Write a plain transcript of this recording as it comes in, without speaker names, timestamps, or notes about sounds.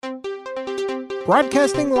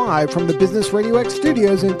Broadcasting live from the Business RadioX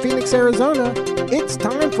studios in Phoenix, Arizona, it's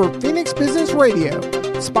time for Phoenix Business Radio,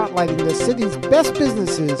 spotlighting the city's best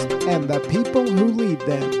businesses and the people who lead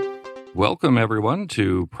them. Welcome, everyone,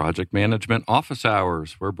 to Project Management Office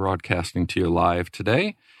Hours. We're broadcasting to you live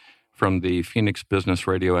today from the Phoenix Business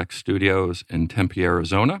RadioX studios in Tempe,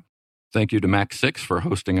 Arizona. Thank you to Mac 6 for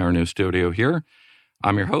hosting our new studio here.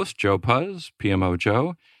 I'm your host, Joe Pusz, PMO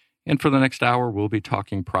Joe. And for the next hour, we'll be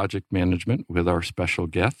talking project management with our special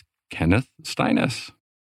guest, Kenneth Steiness.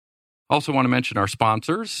 Also want to mention our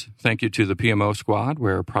sponsors. Thank you to the PMO Squad,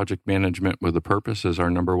 where project management with a purpose is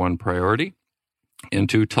our number one priority. And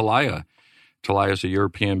to Talaya. Talaya is a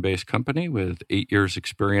European-based company with 8 years'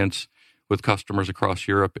 experience with customers across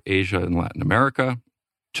Europe, Asia, and Latin America.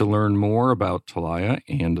 To learn more about Talaya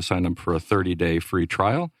and to sign up for a 30-day free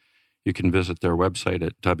trial, you can visit their website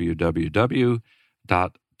at www.talaya.com.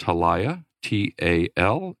 Talaya,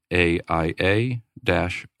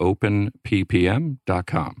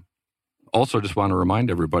 Talaia-openppm.com. Also, just want to remind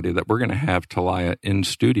everybody that we're going to have Talaya in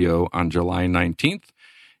studio on July 19th,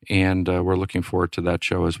 and we're looking forward to that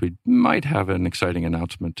show as we might have an exciting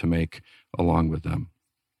announcement to make along with them.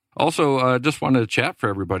 Also, just wanted to chat for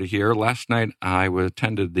everybody here. Last night, I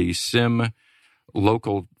attended the SIM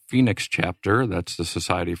local Phoenix chapter. That's the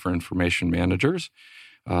Society for Information Managers.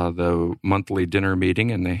 The monthly dinner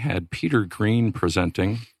meeting, and they had Peter Green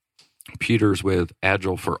presenting. Peter's with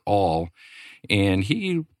Agile for All, and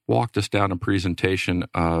he walked us down a presentation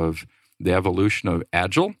of the evolution of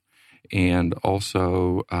Agile and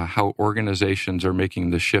also how organizations are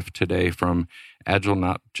making the shift today from Agile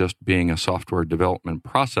not just being a software development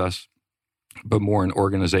process, but more an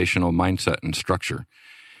organizational mindset and structure.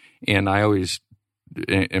 And I always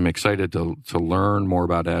am excited to learn more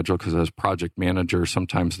about Agile because as project manager,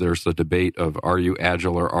 sometimes there's the debate of are you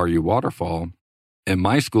Agile or are you Waterfall? And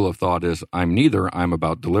my school of thought is I'm neither, I'm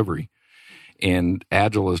about delivery. And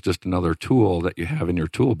Agile is just another tool that you have in your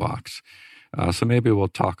toolbox. So maybe we'll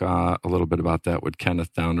talk a little bit about that with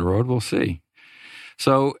Kenneth down the road. We'll see.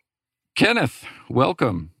 So Kenneth,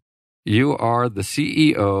 welcome. You are the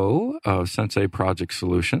CEO of Sensei Project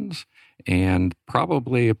Solutions, and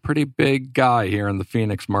probably a pretty big guy here in the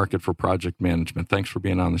Phoenix market for project management. Thanks for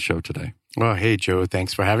being on the show today. Well, hey, Joe,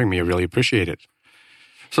 thanks for having me. I really appreciate it.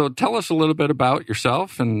 So tell us a little bit about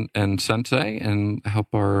yourself and Sensei and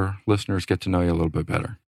help our listeners get to know you a little bit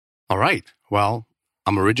better. All right. Well,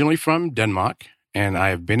 I'm originally from Denmark, and I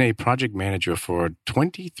have been a project manager for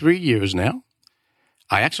 23 years now.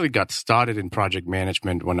 I actually got started in project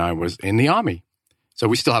management when I was in the Army. So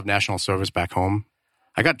we still have national service back home.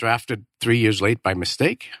 I got drafted 3 years late by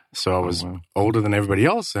mistake, so I was older than everybody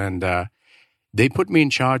else, and they put me in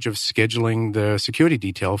charge of scheduling the security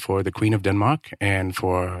detail for the Queen of Denmark and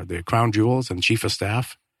for the Crown Jewels and Chief of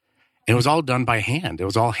Staff. And it was all done by hand. It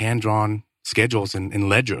was all hand-drawn schedules in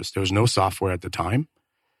ledgers. There was no software at the time.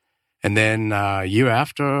 And then a year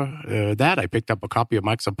after that, I picked up a copy of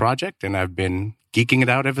Microsoft Project, and I've been geeking it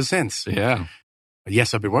out ever since. Yeah.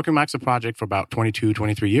 Yes, I've been working Microsoft Project for about 22,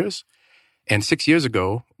 23 years. And 6 years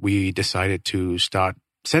ago, we decided to start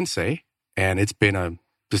Sensei, and it's been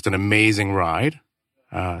just an amazing ride.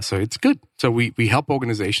 So it's good. So we help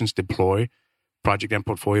organizations deploy project and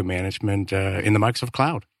portfolio management in the Microsoft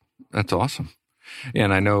Cloud. That's awesome.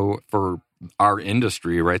 And I know for our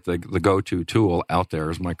industry, right, the go-to tool out there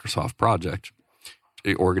is Microsoft Project.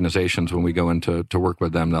 The organizations, when we go into work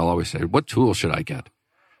with them, they'll always say, what tool should I get?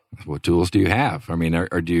 What tools do you have? I mean,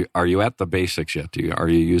 are you at the basics yet? Are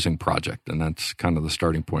you using Project? And that's kind of the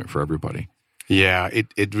starting point for everybody. Yeah,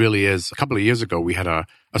 it really is. A couple of years ago, we had a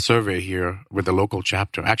survey here with the local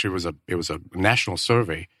chapter. Actually, it was a national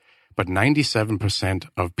survey, but 97%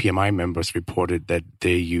 of PMI members reported that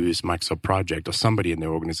they use Microsoft Project, or somebody in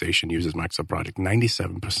their organization uses Microsoft Project.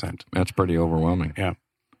 97%. That's pretty overwhelming. Yeah.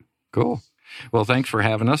 Cool. Well, thanks for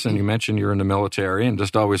having us. And you mentioned you're in the military, and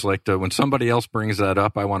just always like to, when somebody else brings that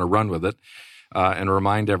up, I want to run with it and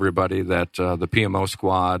remind everybody that the PMO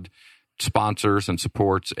Squad sponsors and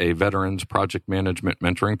supports a veterans project management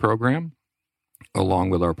mentoring program. Along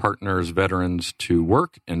with our partners, Veterans to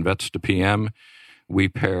Work and Vets to PM, we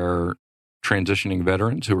pair transitioning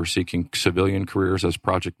veterans who are seeking civilian careers as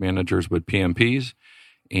project managers with PMPs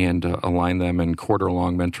and align them in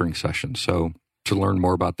quarter-long mentoring sessions. So to learn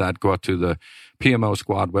more about that, go out to the PMO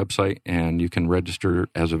Squad website, and you can register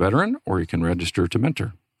as a veteran or you can register to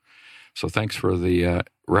mentor. So thanks for the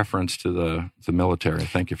reference to the military.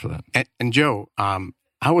 Thank you for that. And Joe,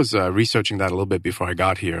 I was researching that a little bit before I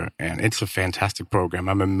got here, and it's a fantastic program.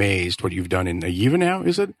 I'm amazed what you've done in a year now,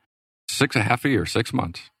 is it? Half a year, 6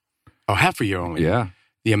 months. Oh, half a year only. Yeah.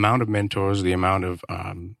 The amount of mentors, the amount of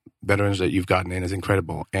veterans that you've gotten in is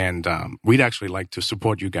incredible. And we'd actually like to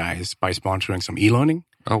support you guys by sponsoring some e-learning.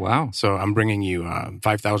 Oh, wow. So I'm bringing you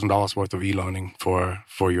 $5,000 worth of e-learning for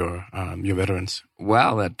your veterans.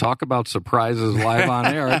 Wow, talk about surprises live on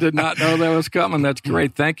air. I did not know that was coming. That's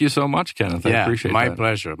great. Thank you so much, Kenneth. I appreciate my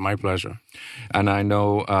that. My pleasure. And I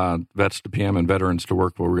know Vets to PM and Veterans to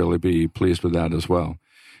Work will really be pleased with that as well.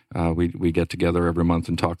 We get together every month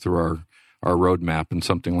and talk through our roadmap, and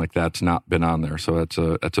something like that's not been on there. So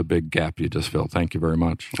that's a big gap you just filled. Thank you very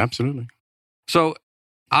much. Absolutely. So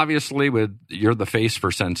obviously, you're the face for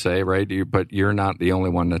Sensei, right? But you're not the only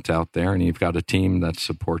one that's out there, and you've got a team that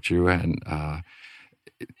supports you. And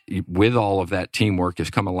with all of that teamwork has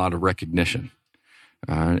come a lot of recognition.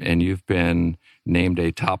 And you've been named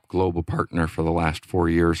a top global partner for the last 4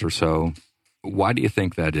 years or so. Why do you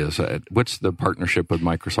think that is? What's the partnership with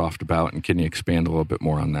Microsoft about, and can you expand a little bit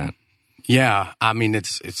more on that? Yeah, I mean,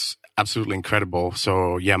 it's absolutely incredible.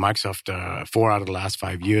 So, yeah, Microsoft, 4 out of the last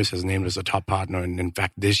 5 years has named us a top partner. And in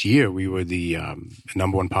fact, this year, we were the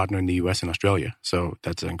number one partner in the U.S. and Australia. So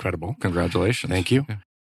that's incredible. Congratulations. Thank you. Yeah.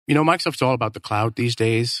 You know, Microsoft's all about the cloud these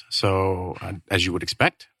days. So, as you would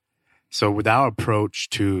expect. So with our approach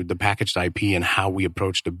to the packaged IP and how we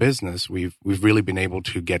approach the business, we've really been able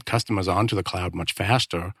to get customers onto the cloud much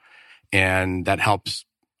faster. And that helps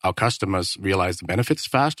our customers realize the benefits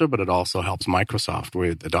faster, but it also helps Microsoft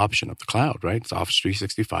with adoption of the cloud, right? It's Office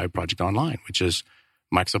 365 Project Online, which is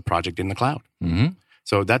Microsoft Project in the cloud. Mm-hmm.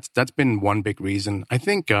 So that's been one big reason. I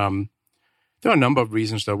think there are a number of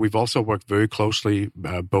reasons, though. We've also worked very closely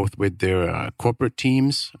both with their corporate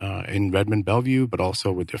teams in Redmond, Bellevue, but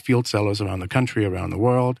also with their field sellers around the country, around the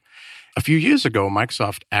world. A few years ago,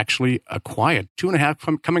 Microsoft actually acquired,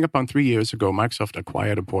 2.5, coming up on 3 years ago, Microsoft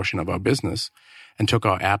acquired a portion of our business and took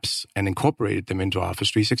our apps and incorporated them into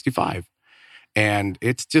Office 365. And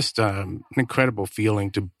it's just an incredible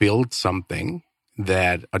feeling to build something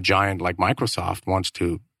that a giant like Microsoft wants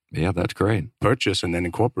to that's great. Purchase and then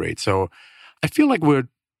incorporate. So I feel like we're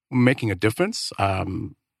making a difference. I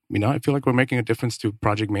feel like we're making a difference to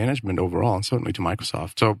project management overall, and certainly to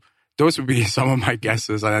Microsoft. So those would be some of my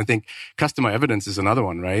guesses. And I think customer evidence is another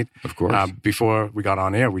one, right? Of course. Before we got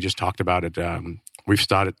on air, we just talked about it. We've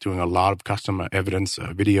started doing a lot of customer evidence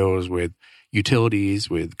videos with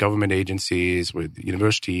utilities, with government agencies, with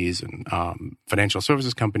universities and financial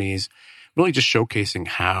services companies, really just showcasing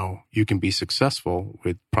how you can be successful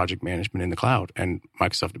with project management in the cloud. And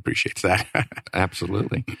Microsoft appreciates that.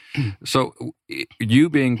 Absolutely. So you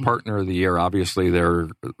being Partner of the Year, obviously there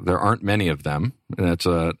aren't many of them. That's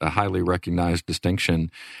a highly recognized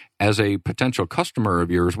distinction. As a potential customer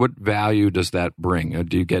of yours, what value does that bring?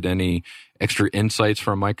 Do you get any extra insights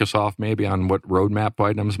from Microsoft maybe on what roadmap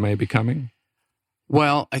items may be coming?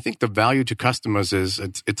 Well, I think the value to customers is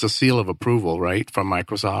it's a seal of approval, right, from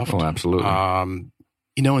Microsoft. Oh, absolutely.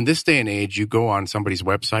 In this day and age, you go on somebody's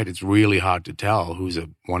website, it's really hard to tell who's a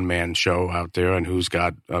one-man show out there and who's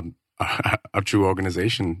got a true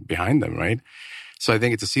organization behind them, right? So I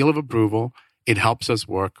think it's a seal of approval. It helps us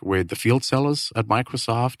work with the field sellers at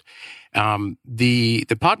Microsoft. The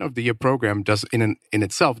Partner of the Year program in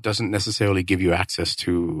itself doesn't necessarily give you access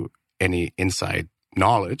to any inside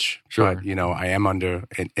knowledge. Sure. But, I am under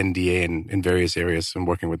an NDA in various areas and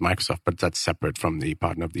working with Microsoft, but that's separate from the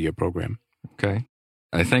Partner of the Year program. Okay.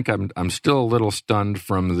 I think I'm still a little stunned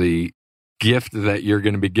from the gift that you're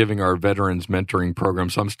going to be giving our veterans mentoring program.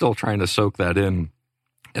 So I'm still trying to soak that in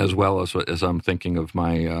as well as I'm thinking of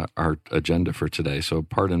my our agenda for today. So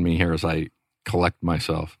pardon me here as I collect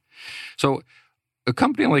myself. So a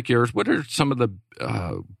company like yours, what are some of the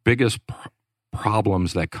biggest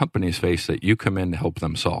problems that companies face that you come in to help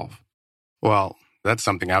them solve? Well, that's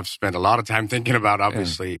something I've spent a lot of time thinking about,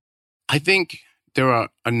 obviously. Yeah. I think there are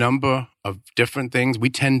a number of different things. We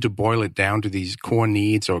tend to boil it down to these core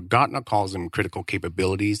needs, or Gartner calls them critical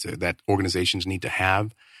capabilities that organizations need to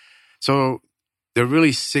have. So there are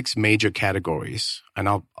really 6 major categories, and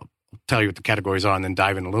I'll tell you what the categories are and then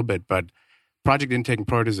dive in a little bit. But project intake and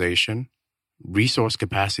prioritization, resource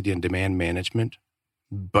capacity and demand management,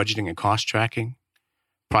 budgeting and cost tracking,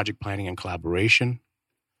 project planning and collaboration,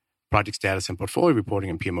 project status and portfolio reporting,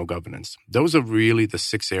 and PMO governance. Those are really the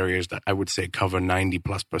 6 areas that I would say cover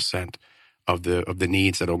 90+% of the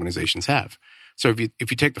needs that organizations have. So if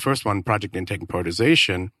you take the first one, project intake and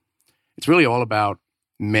prioritization, it's really all about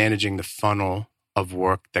managing the funnel of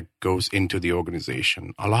work that goes into the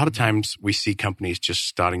organization. A lot of times we see companies just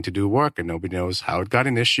starting to do work and nobody knows how it got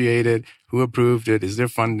initiated, who approved it, is there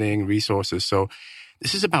funding, resources. So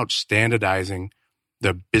this is about standardizing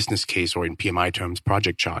the business case, or in PMI terms,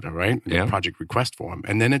 project charter, right? Yeah. The project request form.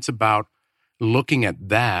 And then it's about looking at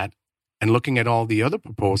that and looking at all the other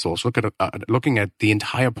proposals, looking at the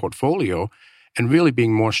entire portfolio, and really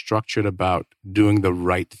being more structured about doing the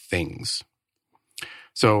right things.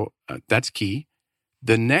 So that's key.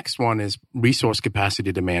 The next one is resource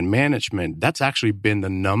capacity demand management. That's actually been the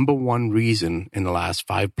number one reason in the last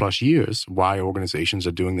 5+ years why organizations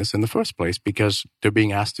are doing this in the first place, because they're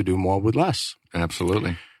being asked to do more with less.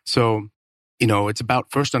 Absolutely. So, it's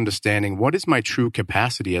about first understanding what is my true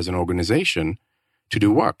capacity as an organization to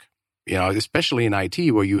do work, especially in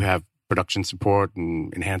IT where you have production support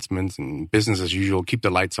and enhancements and business as usual, keep the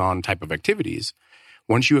lights on type of activities.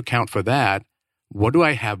 Once you account for that, what do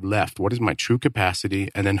I have left? What is my true capacity?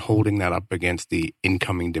 And then holding that up against the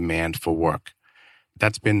incoming demand for work.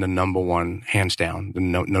 That's been the number one, hands down, the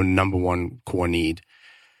number one core need.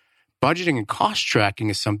 Budgeting and cost tracking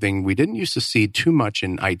is something we didn't used to see too much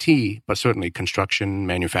in IT, but certainly construction,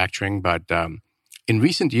 manufacturing. But in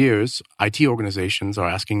recent years, IT organizations are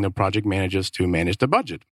asking their project managers to manage the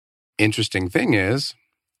budget. Interesting thing is,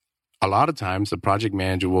 a lot of times the project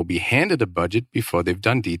manager will be handed a budget before they've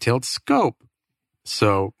done detailed scope.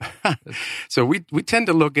 So we tend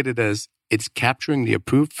to look at it as it's capturing the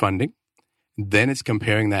approved funding, then it's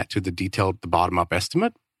comparing that to the bottom-up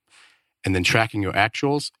estimate, and then tracking your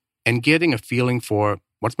actuals and getting a feeling for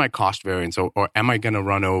what's my cost variance or am I going to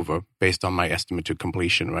run over based on my estimate to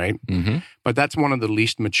completion, right? Mm-hmm. But that's one of the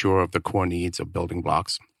least mature of the core needs of building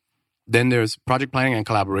blocks. Then there's project planning and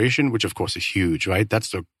collaboration, which of course is huge, right?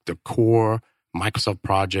 That's the core Microsoft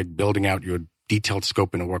project, building out your detailed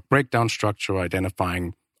scope in a work breakdown structure,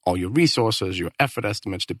 identifying all your resources, your effort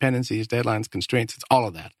estimates, dependencies, deadlines, constraints, it's all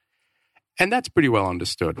of that. And that's pretty well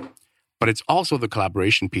understood. But it's also the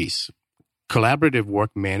collaboration piece. Collaborative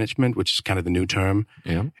work management, which is kind of the new term,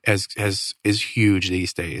 is huge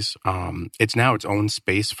these days. It's now its own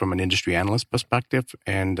space from an industry analyst perspective,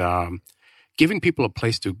 and giving people a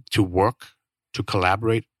place to work, to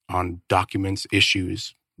collaborate on documents,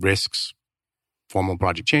 issues, risks, formal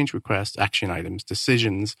project change requests, action items,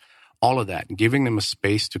 decisions, all of that, and giving them a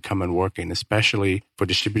space to come and work in, especially for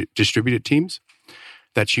distributed teams,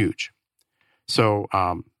 that's huge. So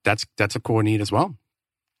that's a core need as well.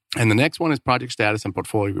 And the next one is project status and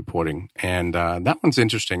portfolio reporting. And that one's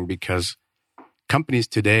interesting because companies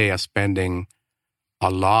today are spending a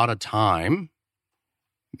lot of time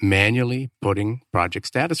manually putting project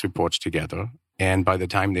status reports together. And by the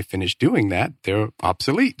time they finish doing that, they're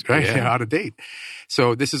obsolete, right? Yeah. They're out of date.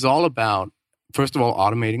 So this is all about, first of all,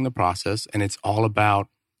 automating the process. And it's all about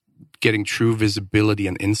getting true visibility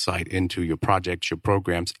and insight into your projects, your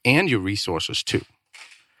programs, and your resources too.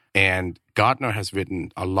 And Gartner has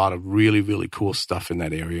written a lot of really, really cool stuff in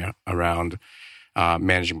that area around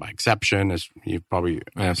managing by exception, as you've probably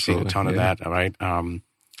seen a ton of that, all right?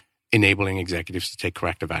 Enabling executives to take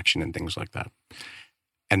corrective action and things like that.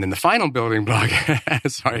 And then the final building block,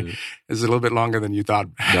 sorry, is a little bit longer than you thought.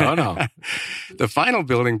 No. The final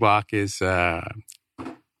building block is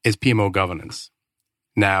PMO governance.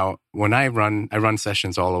 Now, when I run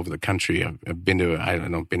sessions all over the country. I've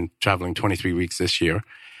been traveling 23 weeks this year.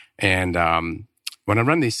 And when I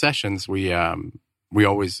run these sessions, we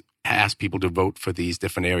always ask people to vote for these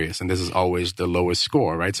different areas. And this is always the lowest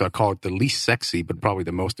score, right? So I call it the least sexy, but probably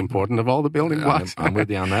the most important of all the building blocks. I'm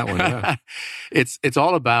with you on that one, yeah. It's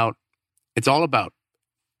all about,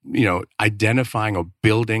 identifying or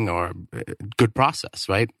building or good process,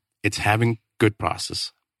 right? It's having good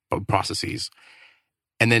processes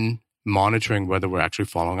and then monitoring whether we're actually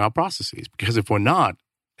following our processes. Because if we're not,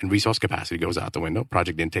 and resource capacity goes out the window,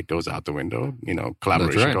 project intake goes out the window,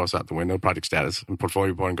 collaboration goes out the window, project status and portfolio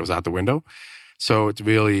reporting goes out the window. So it's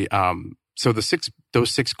really, those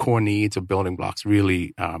six core needs of building blocks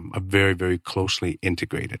really are very, very closely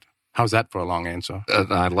integrated. How's that for a long answer?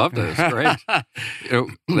 I loved it. It's great.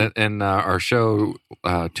 In our show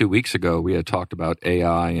 2 weeks ago, we had talked about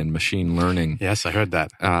AI and machine learning. Yes, I heard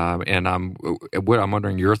that. And I'm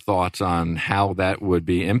wondering your thoughts on how that would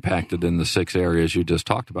be impacted in the 6 areas you just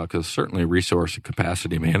talked about, because certainly resource and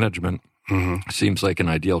capacity management seems like an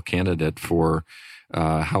ideal candidate for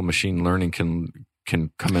how machine learning can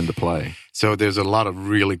come into play. So there's a lot of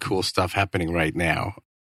really cool stuff happening right now.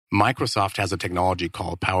 Microsoft has a technology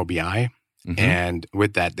called Power BI, and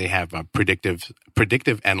with that, they have a predictive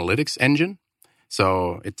analytics engine.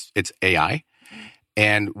 So it's AI,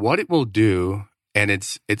 and what it will do, and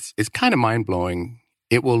it's kind of mind blowing.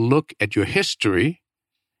 It will look at your history,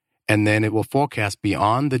 and then it will forecast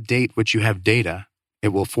beyond the date which you have data. It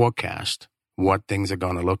will forecast what things are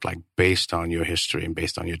going to look like based on your history and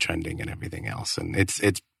based on your trending and everything else, and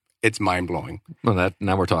it's mind blowing. Well,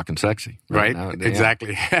 now we're talking sexy, right? Now,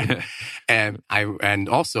 exactly. And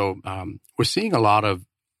also we're seeing a lot of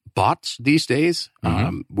bots these days.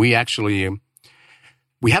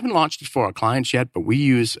 We haven't launched it for our clients yet, but we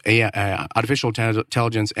use artificial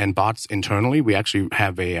intelligence and bots internally. We actually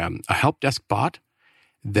have a help desk bot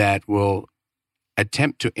that will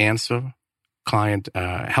attempt to answer client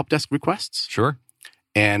help desk requests. Sure.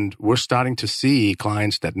 And we're starting to see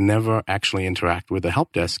clients that never actually interact with a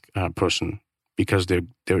help desk person because the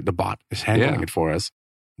bot is handling it for us.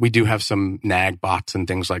 We do have some nag bots and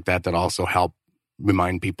things like that also help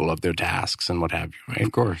remind people of their tasks and what have you, right?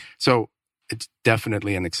 Of course. So it's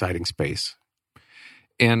definitely an exciting space.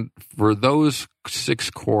 And for those 6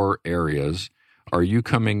 core areas, are you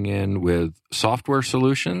coming in with software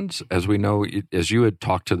solutions? As we know, as you had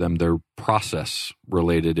talked to them, they're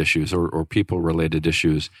process-related issues or people-related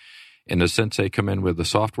issues. And does Sensei come in with a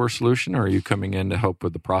software solution, or are you coming in to help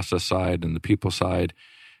with the process side and the people side?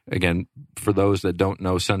 Again, for those that don't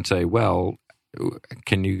know Sensei well,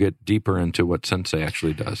 can you get deeper into what Sensei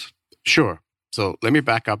actually does? Sure. So let me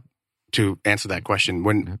back up to answer that question.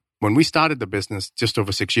 When we started the business just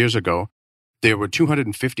over 6 years ago, there were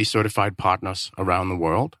 250 certified partners around the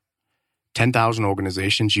world, 10,000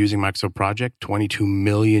 organizations using Microsoft Project, 22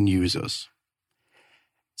 million users.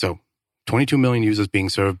 So 22 million users being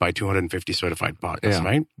served by 250 certified partners,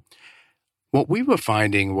 right? What we were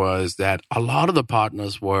finding was that a lot of the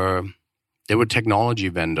partners were technology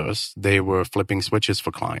vendors. They were flipping switches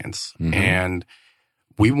for clients. And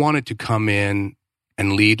we wanted to come in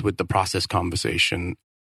and lead with the process conversation.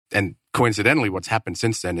 And coincidentally, what's happened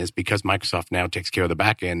since then is because Microsoft now takes care of the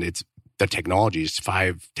back end, it's the technology is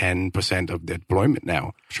 5-10% of the deployment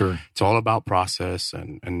now. Sure. It's all about process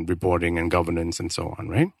and reporting and governance and so on,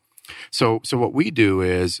 right? So what we do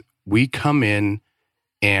is we come in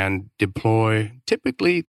and deploy.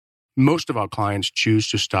 Typically, most of our clients choose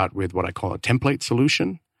to start with what I call a template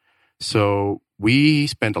solution. So we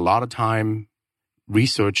spent a lot of time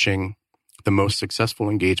researching the most successful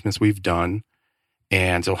engagements we've done.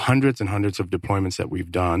 And so hundreds and hundreds of deployments that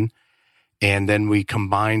we've done. And then we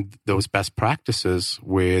combined those best practices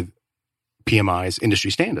with PMI's industry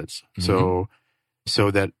standards. So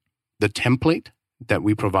that the template that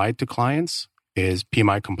we provide to clients is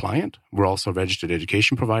PMI compliant. We're also a registered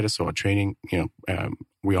education provider. So our training,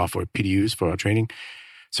 we offer PDUs for our training.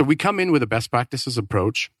 So we come in with a best practices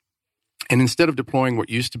approach. And instead of deploying what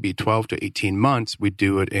used to be 12 to 18 months, we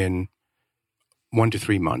do it in 1 to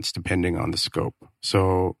 3 months, depending on the scope.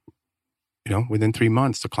 So, within 3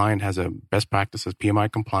 months, the client has a best practices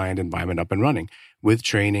PMI compliant environment up and running with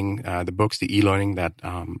training, the books, the e-learning that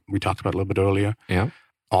we talked about a little bit earlier,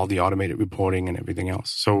 all the automated reporting and everything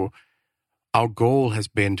else. So our goal has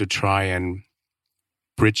been to try and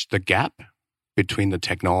bridge the gap between the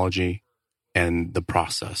technology and the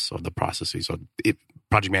process or the processes or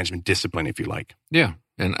project management discipline, if you like. Yeah.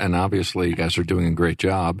 And obviously you guys are doing a great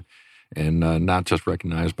job. And not just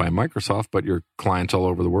recognized by Microsoft, but your clients all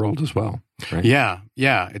over the world as well, right? Yeah.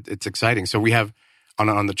 It's exciting. So we have,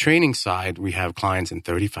 on the training side, we have clients in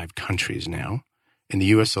 35 countries now. In the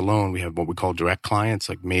U.S. alone, we have what we call direct clients,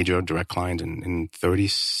 like major direct clients in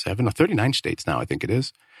 37 or 39 states now, I think it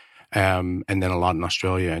is. And then a lot in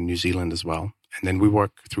Australia and New Zealand as well. And then we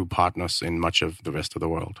work through partners in much of the rest of the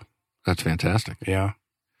world. That's fantastic. Yeah.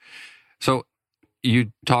 So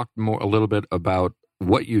you talked a little bit about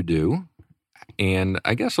what you do, and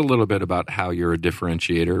I guess a little bit about how you're a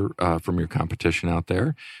differentiator from your competition out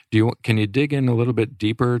there. Can you dig in a little bit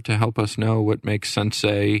deeper to help us know what makes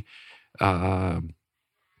Sensei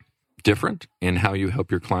different in how you help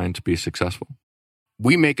your clients be successful?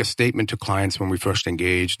 We make a statement to clients when we first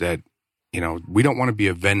engage that, we don't want to be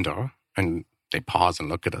a vendor, and they pause and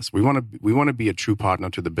look at us. We want to be a true partner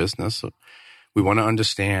to the business. We want to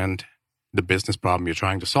understand the business problem you're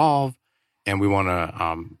trying to solve. And we want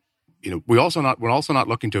to, we're also not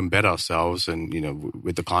looking to embed ourselves and,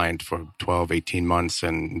 with the client for 12, 18 months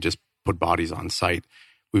and just put bodies on site.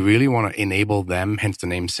 We really want to enable them, hence the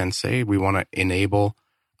name Sensei. We want to enable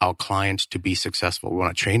our clients to be successful. We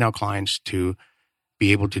want to train our clients to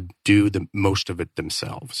be able to do the most of it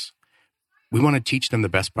themselves. We want to teach them the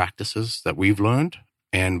best practices that we've learned,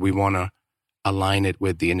 and we want to align it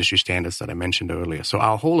with the industry standards that I mentioned earlier. So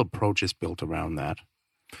our whole approach is built around that.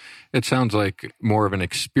 It sounds like more of an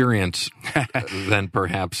experience than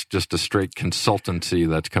perhaps just a straight consultancy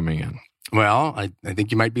that's coming in. Well, I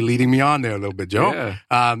think you might be leading me on there a little bit, Joe.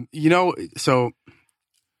 Yeah. So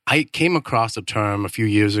I came across a term a few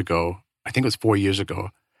years ago. I think it was 4 years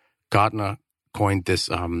ago. Gartner coined this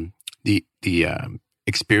the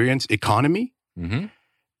experience economy, and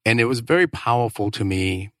it was very powerful to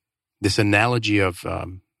me. This analogy of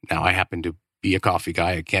now I happen to be a coffee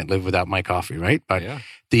guy. I can't live without my coffee, right? But Yeah.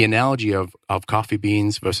 the analogy of coffee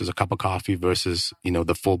beans versus a cup of coffee versus,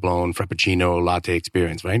 the full-blown frappuccino latte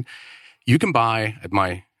experience, right? You can buy at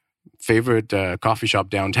my favorite coffee shop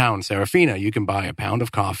downtown, Serafina, you can buy a pound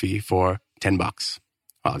of coffee for $10.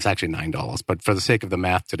 Well, it's actually $9, but for the sake of the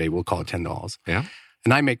math today, we'll call it $10. Yeah.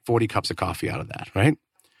 And I make 40 cups of coffee out of that, right?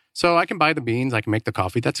 So I can buy the beans, I can make the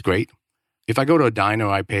coffee. That's great. If I go to a diner,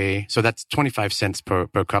 I pay, so that's 25 cents per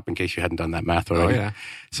cup in case you hadn't done that math already. Oh, yeah.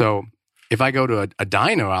 So if I go to a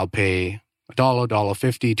diner, I'll pay $1,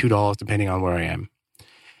 $1.50, $2, depending on where I am.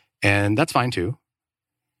 And that's fine too.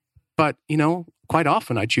 But, quite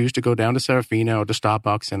often I choose to go down to Serafina or to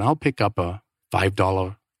Starbucks and I'll pick up a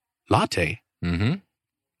 $5 latte. Mm-hmm.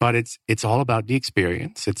 But it's all about the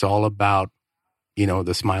experience. It's all about,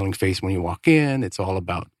 the smiling face when you walk in. It's all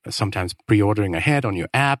about sometimes pre-ordering ahead on your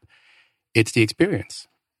app. It's the experience.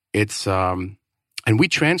 It's and we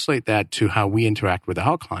translate that to how we interact with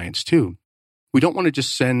our clients too. We don't want to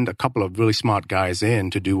just send a couple of really smart guys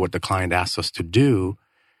in to do what the client asks us to do.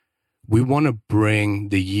 We want to bring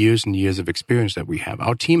the years and years of experience that we have.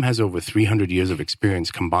 Our team has over 300 years of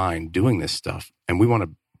experience combined doing this stuff, and we want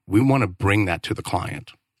to bring that to the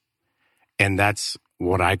client. And that's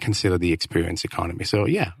what I consider the experience economy. So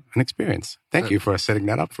yeah, an experience. Thank you for setting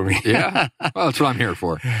that up for me. Yeah. Well, that's what I'm here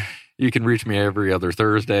for. You can reach me every other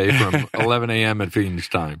Thursday from 11 a.m. at Phoenix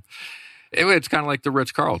time. It's kind of like the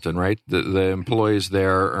Ritz-Carlton, right? The employees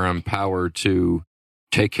there are empowered to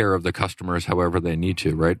take care of the customers however they need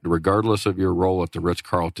to, right? Regardless of your role at the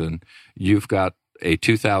Ritz-Carlton, you've got a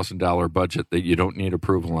 $2,000 budget that you don't need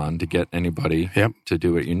approval on to get anybody to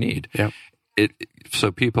do what you need. Yep.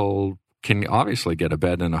 So people can obviously get a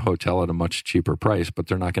bed in a hotel at a much cheaper price, but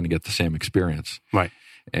they're not going to get the same experience. Right.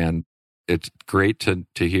 And it's great to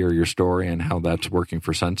hear your story and how that's working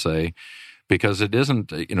for Sensei, because it isn't,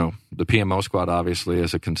 the PMO squad obviously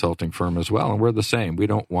is a consulting firm as well, and we're the same. We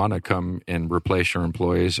don't want to come and replace your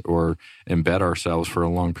employees or embed ourselves for a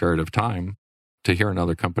long period of time. To hear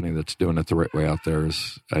another company that's doing it the right way out there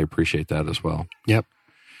I appreciate that as well. Yep.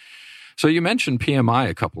 So you mentioned PMI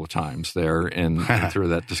a couple of times there and through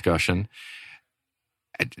that discussion.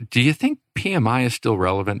 Do you think PMI is still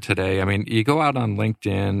relevant today? I mean, you go out on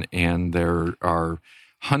LinkedIn and there are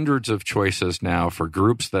hundreds of choices now for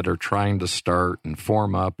groups that are trying to start and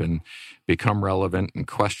form up and become relevant and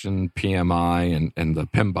question PMI and the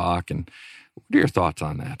PMBOK. And what are your thoughts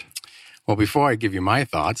on that? Well, before I give you my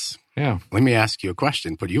thoughts, let me ask you a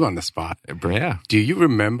question, put you on the spot. Yeah. Do you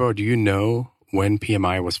remember, do you know when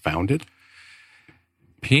PMI was founded?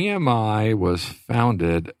 PMI was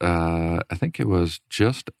founded, I think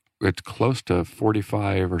it's close to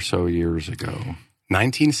 45 or so years ago.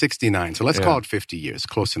 1969. So let's call it 50 years.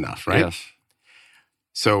 Close enough, right? Yes.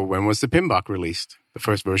 So when was the PMBOK released? The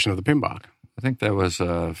first version of the PMBOK? I think that was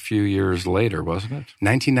a few years later, wasn't it?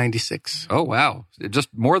 1996. Oh, wow. Just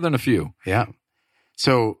more than a few. Yeah.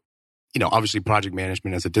 So, obviously project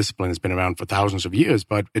management as a discipline has been around for thousands of years,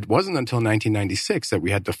 but it wasn't until 1996 that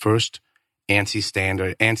we had the first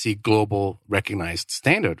ANSI global recognized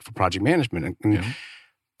standard for project management. And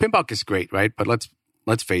PMBOK is great, right? But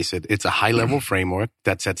let's face it, it's a high-level framework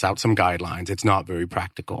that sets out some guidelines. It's not very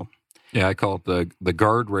practical. Yeah, I call it the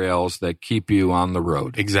guardrails that keep you on the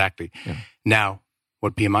road. Exactly. Yeah. Now,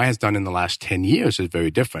 what PMI has done in the last 10 years is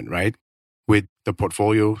very different, right? With the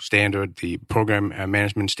portfolio standard, the program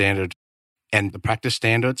management standard, and the practice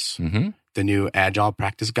standards, the new Agile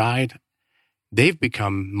practice guide, they've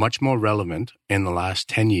become much more relevant in the last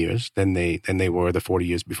 10 years than they were the 40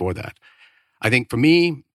 years before that. I think for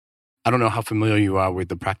me, I don't know how familiar you are with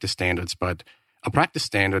the practice standards, but a practice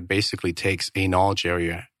standard basically takes a knowledge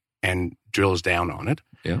area and drills down on it.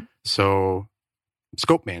 Yeah. So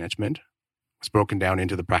scope management was broken down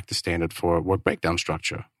into the practice standard for work breakdown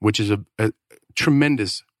structure, which is a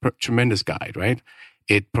tremendous guide, right?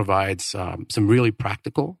 It provides some really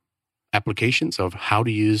practical applications of how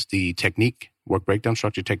to use the work breakdown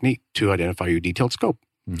structure technique to identify your detailed scope.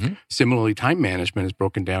 Similarly, time management is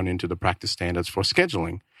broken down into the practice standards for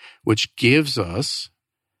scheduling, which gives us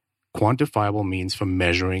quantifiable means for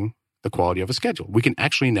measuring the quality of a schedule. We can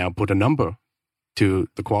actually now put a number to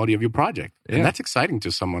the quality of your project. Yeah. And that's exciting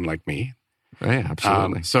to someone like me. Yeah,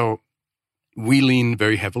 absolutely. So we lean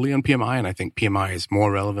very heavily on PMI, and I think PMI is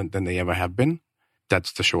more relevant than they ever have been.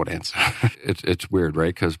 That's the short answer. It's weird,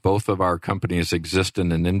 right? Because both of our companies exist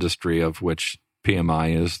in an industry of which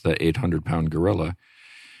PMI is the 800-pound gorilla.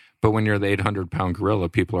 But when you're the 800-pound gorilla,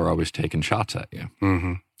 people are always taking shots at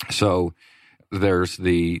you. So there's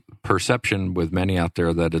the perception with many out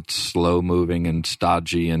there that it's slow-moving and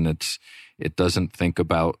stodgy, and it doesn't think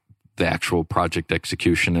about the actual project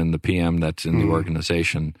execution and the PM that's in the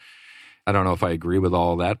organization. I don't know if I agree with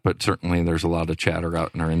all that, but certainly there's a lot of chatter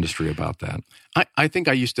out in our industry about that. I think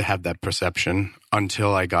I used to have that perception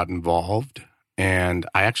until I got involved. And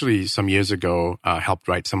I actually, some years ago, helped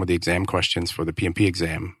write some of the exam questions for the PMP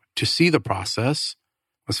exam. To see the process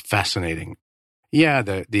was fascinating. Yeah,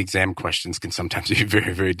 the exam questions can sometimes be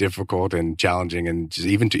very, very difficult and challenging, and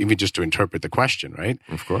even just to interpret the question, right?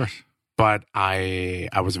 Of course. But I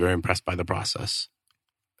was very impressed by the process.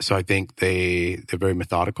 So I think they're very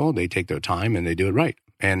methodical. They take their time and they do it right.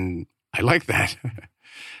 And I like that.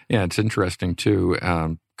 Yeah, it's interesting too.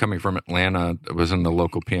 Coming from Atlanta, I was in the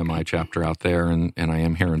local PMI chapter out there, and I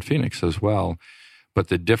am here in Phoenix as well. But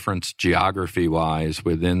the difference geography-wise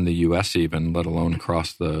within the U.S. even, let alone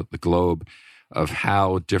across the globe, of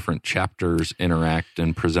how different chapters interact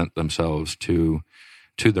and present themselves to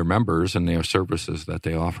their members and their services that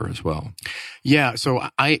they offer as well. Yeah, so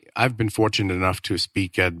I've been fortunate enough to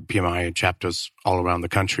speak at PMI chapters all around the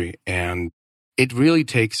country, and it really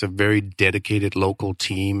takes a very dedicated local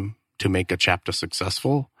team to make a chapter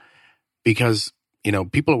successful because,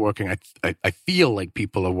 people are working, I feel like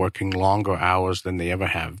people are working longer hours than they ever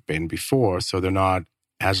have been before, so they're not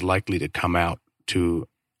as likely to come out to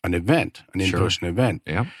an event, an in-person event.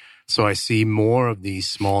 Yeah. So I see more of these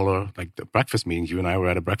smaller, like the breakfast meetings. You and I were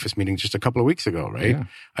at a breakfast meeting just a couple of weeks ago, right? Yeah.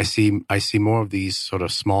 I see more of these sort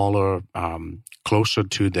of smaller, closer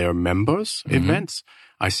to their members events.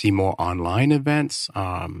 I see more online events.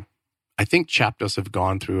 I think chapters have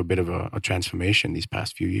gone through a bit of a transformation these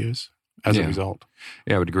past few years as a result.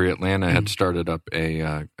 Yeah, I would agree. Atlanta had started up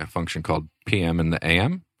a function called PM in the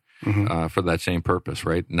AM. For that same purpose,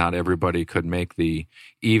 right? Not everybody could make the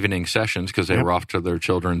evening sessions because they were off to their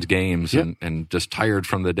children's games and just tired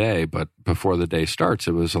from the day. But before the day starts,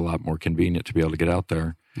 it was a lot more convenient to be able to get out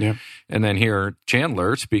there. Yeah. And then here,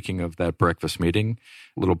 Chandler, speaking of that breakfast meeting,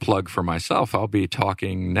 little plug for myself, I'll be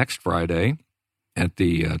talking next Friday at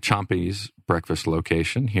the Chompy's breakfast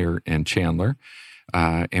location here in Chandler.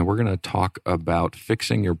 And we're going to talk about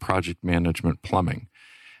fixing your project management plumbing.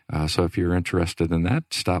 So if you're interested in that,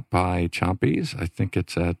 stop by Chompy's. I think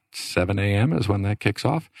it's at 7 a.m. is when that kicks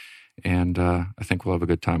off. And I think we'll have a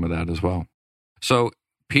good time with that as well. So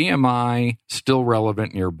PMI, still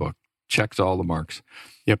relevant in your book. Checks all the marks.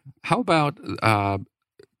 Yep. How about,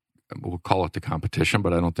 we'll call it the competition,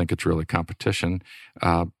 but I don't think it's really competition.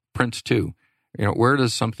 Prince 2. Where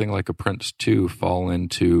does something like a Prince 2 fall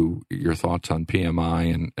into your thoughts on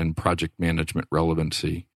PMI and project management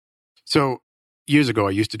relevancy? So, years ago, I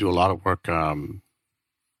used to do a lot of work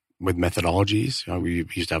with methodologies. We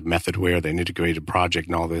used to have Methodware, the integrated project,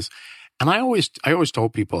 and all this. And I always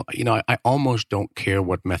told people, I almost don't care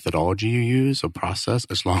what methodology you use or process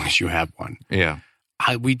as long as you have one. Yeah.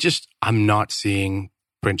 I'm not seeing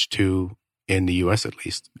Prince 2 in the U.S. at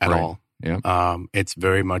least at all. Yeah. It's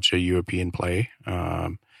very much a European play.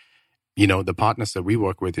 The partners that we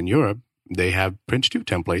work with in Europe, they have Prince 2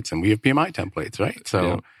 templates and we have PMI templates, right?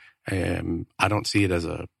 So. I don't see it as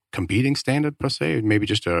a competing standard per se, maybe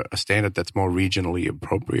just a standard that's more regionally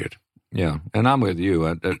appropriate. Yeah, and I'm with you.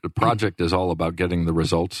 The project is all about getting the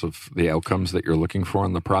results of the outcomes that you're looking for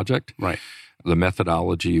in the project. Right. The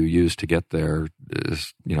methodology you use to get there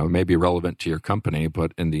is, may be relevant to your company,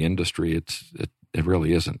 but in the industry, it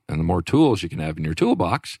really isn't. And the more tools you can have in your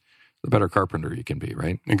toolbox, the better carpenter you can be,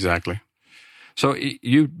 right? Exactly. So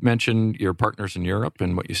you mentioned your partners in Europe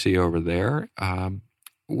and what you see over there.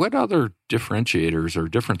 What other differentiators or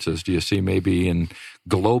differences do you see maybe in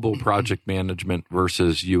global project management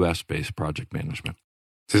versus U.S.-based project management?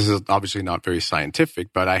 This is obviously not very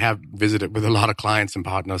scientific, but I have visited with a lot of clients and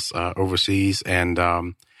partners overseas, and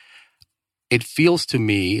it feels to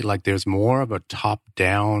me like there's more of a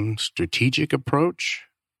top-down strategic approach,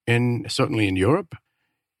 certainly in Europe.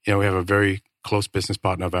 We have a very close business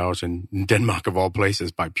partner of ours in Denmark, of all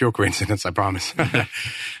places, by pure coincidence, I promise.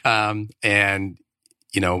 And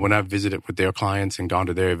when I've visited with their clients and gone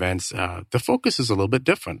to their events, the focus is a little bit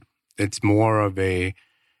different. It's more of a,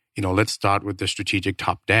 let's start with the strategic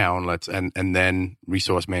top down, and then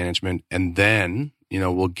resource management, and then,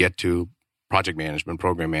 we'll get to project management,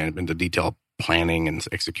 program management, the detailed planning and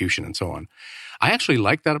execution and so on. I actually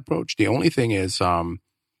like that approach. The only thing is,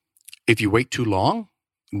 if you wait too long,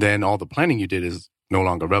 then all the planning you did is no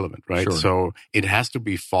longer relevant, right? Sure. So it has to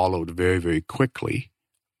be followed very, very quickly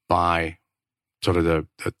by sort of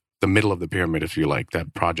the middle of the pyramid, if you like,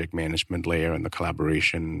 that project management layer and the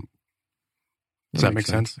collaboration. Does that make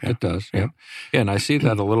sense? Yeah. It does, yeah. And I see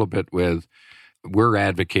that a little bit we're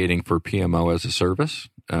advocating for PMO as a service.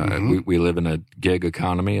 We live in a gig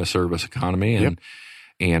economy, a service economy,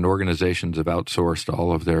 and organizations have outsourced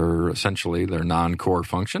all of essentially their non-core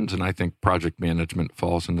functions. And I think project management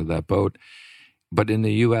falls into that boat. But in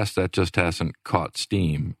the U.S., that just hasn't caught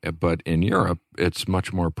steam. But in Europe, it's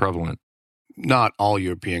much more prevalent. Not all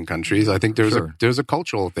European countries. I think there's a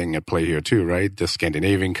cultural thing at play here too, right? The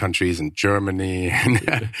Scandinavian countries and Germany,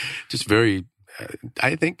 and just very,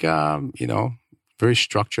 I think, very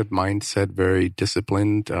structured mindset, very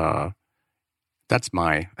disciplined. That's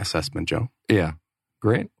my assessment, Joe. Yeah,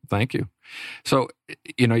 great. Thank you. So,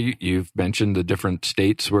 you've mentioned the different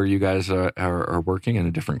states where you guys are working in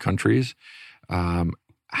the different countries.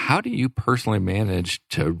 How do you personally manage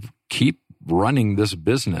to keep running this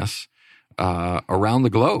business around the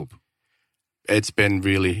globe? It's been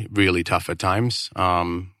really, really tough at times.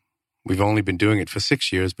 We've only been doing it for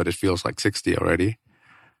 6 years, but it feels like 60 already.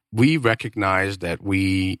 We recognized that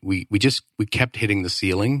we kept hitting the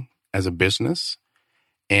ceiling as a business.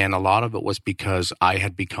 And a lot of it was because I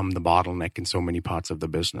had become the bottleneck in so many parts of the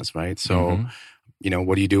business, right? So,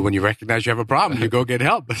 what do you do when you recognize you have a problem? You go get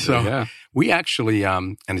help. So we actually,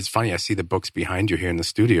 and it's funny, I see the books behind you here in the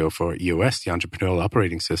studio for EOS, the Entrepreneurial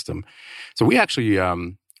Operating System. So we actually,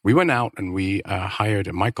 we went out and we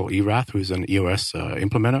hired Michael Erath, who's an EOS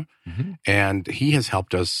implementer, and he has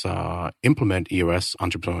helped us implement EOS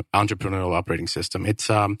Entrepreneurial Operating System.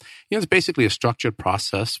 It's it's basically a structured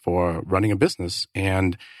process for running a business,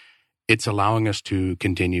 and it's allowing us to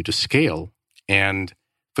continue to scale. And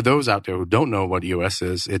for those out there who don't know what EOS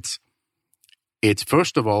is, it's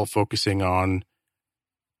first of all focusing on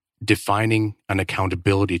defining an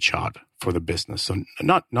accountability chart for the business. So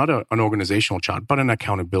not an organizational chart, but an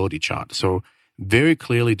accountability chart. So very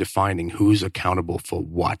clearly defining who's accountable for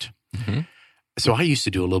what. So I used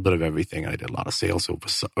to do a little bit of everything. I did a lot of sales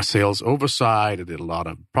oversight. I did a lot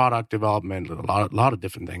of product development, a lot of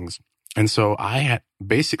different things. And so I had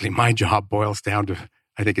basically my job boils down to,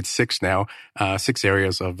 I think it's 6 now, 6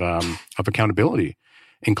 areas of accountability,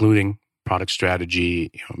 including product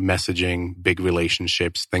strategy, messaging, big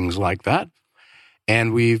relationships, things like that.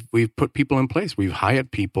 And we've put people in place. We've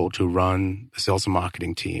hired people to run the sales and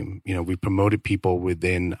marketing team. We've promoted people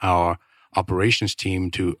within our operations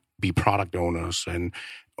team to be product owners and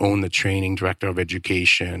own the training, director of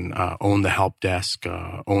education, own the help desk,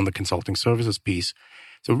 own the consulting services piece.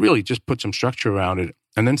 So really just put some structure around it,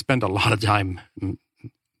 and then spend a lot of time,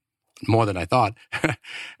 more than I thought,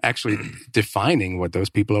 actually defining what those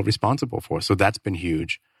people are responsible for. So that's been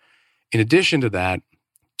huge. In addition to that,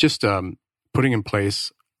 just putting in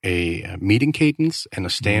place a meeting cadence and a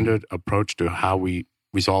standard approach to how we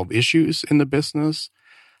resolve issues in the business,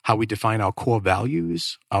 how we define our core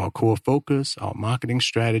values, our core focus, our marketing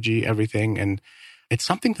strategy, everything. And it's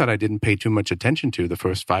something that I didn't pay too much attention to the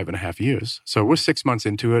first 5.5 years. So we're 6 months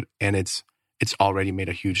into it, and it's already made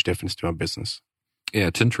a huge difference to our business. Yeah,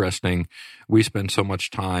 it's interesting. We spend so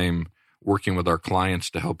much time working with our clients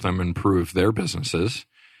to help them improve their businesses,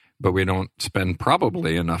 but we don't spend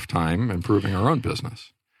probably enough time improving our own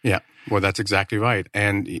business. Yeah, well, that's exactly right.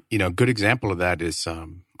 And, a good example of that is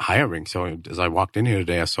hiring. So as I walked in here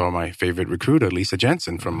today, I saw my favorite recruiter, Lisa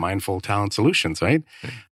Jensen from Mindful Talent Solutions, right?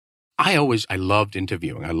 I loved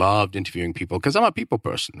interviewing. I loved interviewing people because I'm a people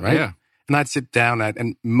person, right? Yeah. And I'd sit down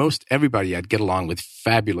and most everybody I'd get along with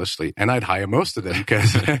fabulously. And I'd hire most of them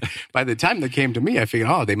because by the time they came to me, I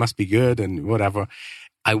figured, they must be good and whatever.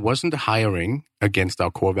 I wasn't hiring against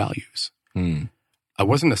our core values. I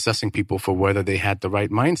wasn't assessing people for whether they had the right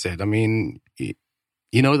mindset. I mean,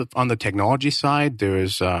 on the technology side,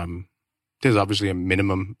 there's obviously a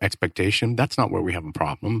minimum expectation. That's not where we have a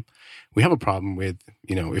problem. We have a problem with,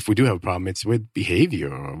 if we do have a problem, it's with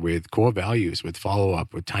behavior, with core values, with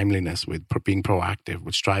follow-up, with timeliness, with being proactive,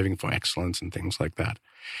 with striving for excellence and things like that.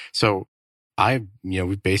 So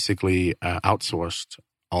we've basically outsourced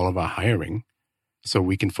all of our hiring so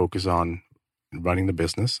we can focus on running the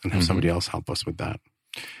business and have somebody else help us with that.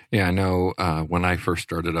 Yeah, I know when I first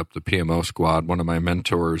started up the PMO squad, one of my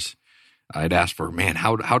mentors, I'd ask for,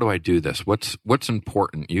 how do I do this? What's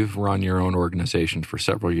important? You've run your own organization for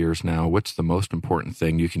several years now. What's the most important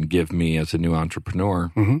thing you can give me as a new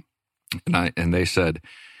entrepreneur? And they said,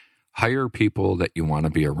 hire people that you want to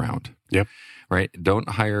be around. Yep. Right? Don't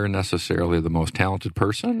hire necessarily the most talented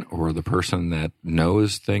person or the person that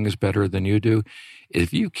knows things better than you do.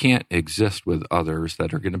 If you can't exist with others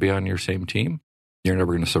that are going to be on your same team, you're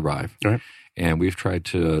never going to survive. Right. And we've tried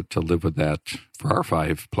to live with that for our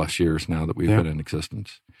 5+ years now that we've been in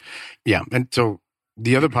existence. Yeah. And so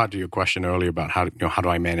the other part of your question earlier about how do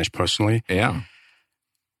I manage personally? Yeah.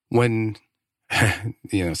 When,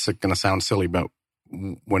 it's going to sound silly, but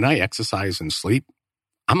when I exercise and sleep,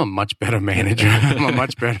 I'm a much better manager. I'm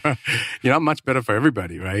much better for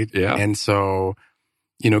everybody, right? Yeah. And so,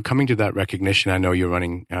 coming to that recognition, I know you're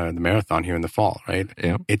running the marathon here in the fall, right?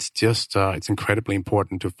 Yeah. It's just, it's incredibly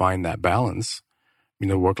important to find that balance,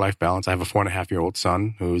 work-life balance. I have a 4.5-year-old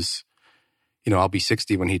son who's, I'll be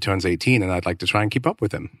 60 when he turns 18, and I'd like to try and keep up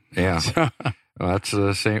with him. Yeah. Well, that's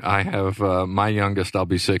the same. I have my youngest, I'll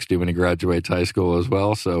be 60 when he graduates high school as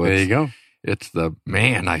well. So there you go. It's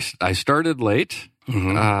I started late,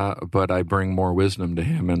 but I bring more wisdom to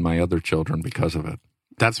him and my other children because of it.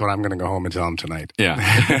 That's what I'm going to go home and tell him tonight.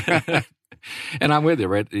 Yeah. And I'm with you,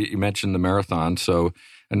 right? You mentioned the marathon. So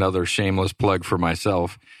another shameless plug for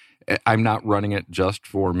myself. I'm not running it just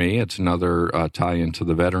for me. It's another tie into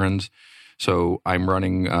the veterans. So I'm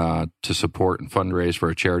running to support and fundraise for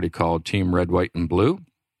a charity called Team Red, White, and Blue,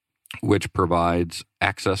 which provides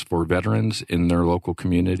access for veterans in their local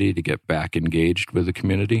community to get back engaged with the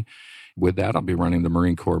community. With that, I'll be running the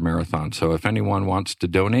Marine Corps Marathon. So if anyone wants to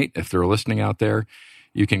donate, if they're listening out there,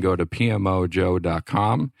 you can go to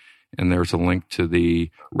PMOJoe.com, and there's a link to the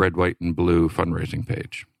Red, White, and Blue fundraising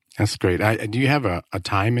page. That's great. Do you have a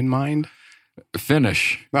time in mind?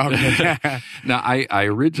 Finish. Okay. Now, I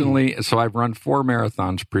originally, so I've run 4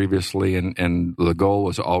 marathons previously, and the goal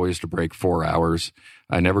was always to break 4 hours.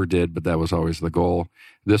 I never did, but that was always the goal.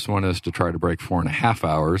 This one is to try to break 4.5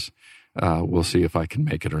 hours. We'll see if I can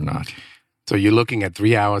make it or not. So you're looking at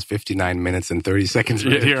 3 hours, 59 minutes, and 30 seconds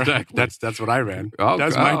right here. Exactly. That's what I ran. Oh,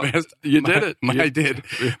 that's my best. You did it. I did.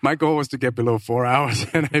 My goal was to get below 4 hours,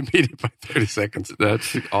 and I beat it by 30 seconds.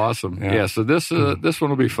 That's awesome. Yeah. So this one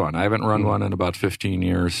will be fun. I haven't run one in about 15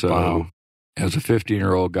 years. So wow. As a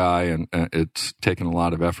 15-year-old guy, and it's taken a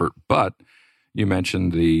lot of effort. But you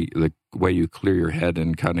mentioned the way you clear your head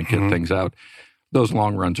and kind of get things out. Those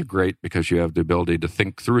long runs are great because you have the ability to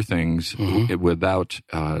think through things without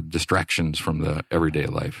distractions from the everyday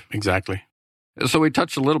life. Exactly. So we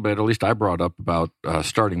touched a little bit, at least I brought up about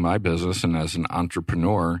starting my business and as an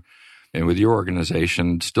entrepreneur. And with your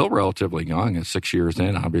organization, still relatively young, at 6 years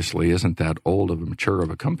in, obviously isn't that old of a mature of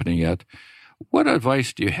a company yet. What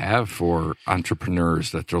advice do you have for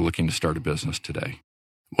entrepreneurs that they're looking to start a business today?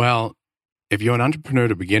 Well, if you're an entrepreneur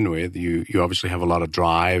to begin with, you obviously have a lot of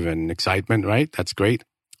drive and excitement, right? That's great.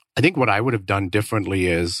 I think what I would have done differently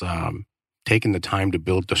is taken the time to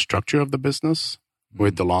build the structure of the business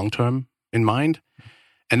with the long term in mind.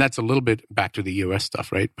 And that's a little bit back to the US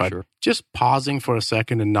stuff, right? But just pausing for a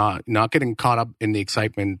second and not getting caught up in the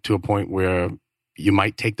excitement to a point where you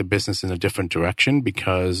might take the business in a different direction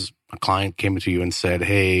because a client came to you and said,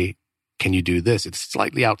 hey, can you do this? It's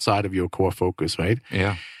slightly outside of your core focus, right?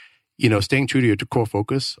 Yeah. Staying true to your core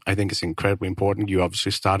focus, I think is incredibly important. You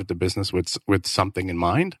obviously started the business with something in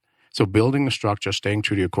mind. So building the structure, staying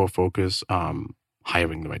true to your core focus,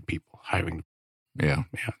 hiring the right people, Yeah.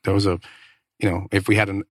 Those are,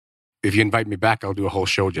 if you invite me back, I'll do a whole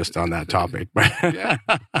show just on that topic. Yeah,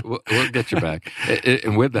 we'll get you back.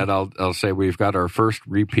 And with that, I'll say we've got our first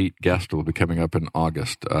repeat guest will be coming up in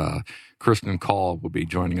August. Kristen Call will be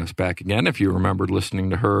joining us back again. If you remembered listening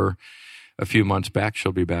to her a few months back,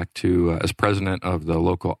 she'll be back to as president of the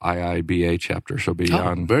local IIBA chapter. She'll be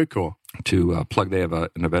on. Very cool. To plug. They have an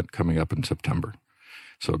event coming up in September.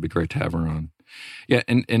 So it'd be great to have her on. Yeah,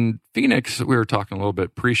 in Phoenix, we were talking a little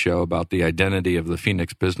bit pre-show about the identity of the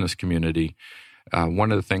Phoenix business community.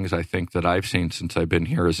 One of the things I think that I've seen since I've been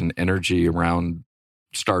here is an energy around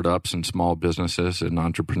startups and small businesses and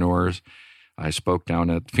entrepreneurs. I spoke down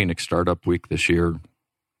at Phoenix Startup Week this year,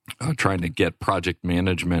 trying to get project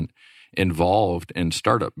management involved in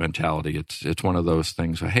startup mentality. It's one of those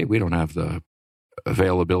things, hey, we don't have the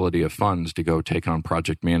availability of funds to go take on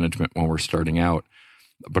project management when we're starting out.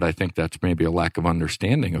 But I think that's maybe a lack of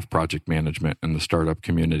understanding of project management in the startup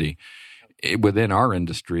community. Within our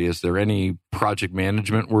industry, is there any project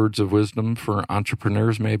management words of wisdom for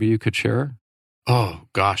entrepreneurs maybe you could share? Oh,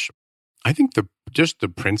 gosh. I think just the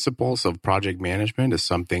principles of project management is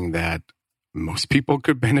something that most people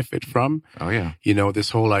could benefit from. Oh, yeah. This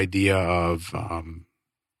whole idea of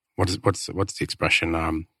what's the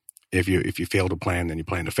expression? If you fail to plan, then you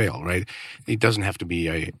plan to fail, right? It doesn't have to be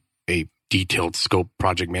a detailed scope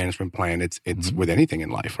project management plan. It's with anything in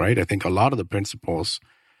life, right? I think a lot of the principles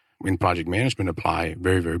in project management apply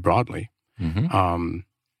very, very broadly.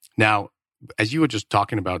 Now, as you were just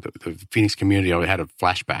talking about the Phoenix community, I had a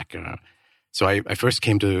flashback. So I first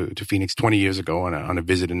came to Phoenix 20 years ago on a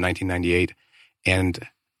visit in 1998, and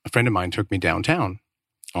a friend of mine took me downtown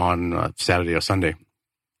on Saturday or Sunday.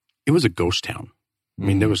 It was a ghost town. I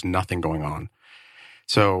mean, there was nothing going on.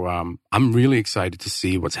 So I'm really excited to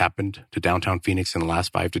see what's happened to downtown Phoenix in the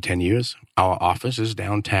last 5 to 10 years. Our office is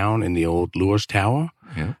downtown in the old Lures Tower.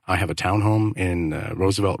 Yeah. I have a townhome in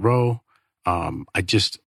Roosevelt Row.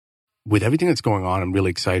 With everything that's going on, I'm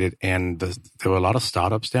really excited. And there were a lot of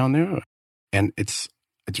startups down there, and it's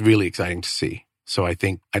really exciting to see. So I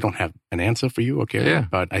think I don't have an answer for you, okay?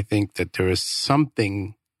 But I think that there is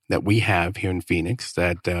something that we have here in Phoenix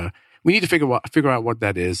that we need to figure out what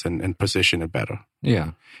that is and position it better.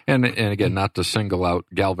 Yeah. And again, not to single out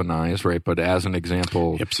Galvanize, right? But as an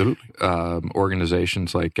example, absolutely,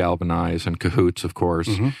 organizations like Galvanize and Cahoots, of course,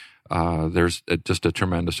 there's just a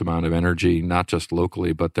tremendous amount of energy, not just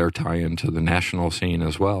locally, but their tie-in to the national scene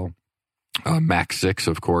as well. Mac 6,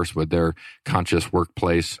 of course, with their conscious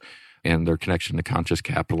workplace and their connection to conscious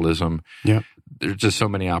capitalism. Yeah. There's just so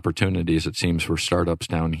many opportunities, it seems, for startups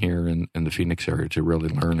down here in the Phoenix area to really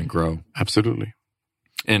learn and grow. Absolutely.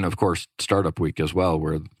 And, of course, Startup Week as well,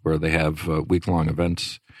 where they have week-long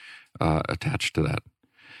events attached to that.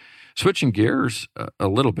 Switching gears a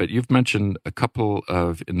little bit, you've mentioned a couple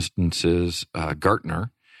of instances,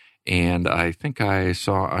 Gartner, and I think I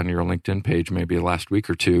saw on your LinkedIn page maybe last week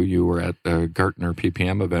or two, you were at a Gartner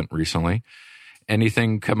PPM event recently.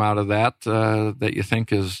 Anything come out of that that you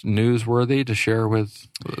think is newsworthy to share with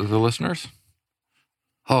the listeners?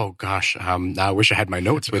 Oh, gosh. I wish I had my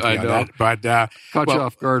notes with me on that. But, caught you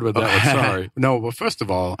off guard with that one. Sorry. No, well, first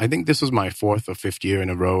of all, I think this was my 4th or 5th year in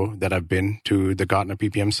a row that I've been to the Gartner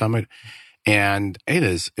PPM Summit. And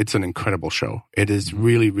it's an incredible show. It is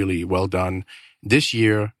really, really well done. This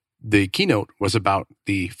year, the keynote was about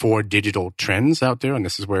the 4 digital trends out there. And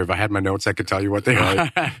this is where if I had my notes, I could tell you what they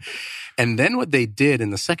are. And then what they did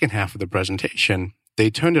in the second half of the presentation, they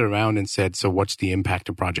turned it around and said, so what's the impact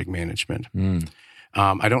of project management?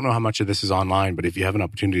 I don't know how much of this is online, but if you have an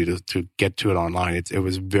opportunity to get to it online, it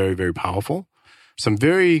was very, very powerful.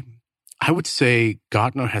 I would say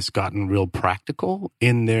Gartner has gotten real practical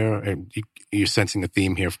in there. And you're sensing a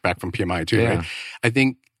theme here back from PMI too, right? I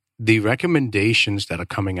think the recommendations that are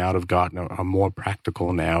coming out of Gartner are more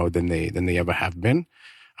practical now than they ever have been.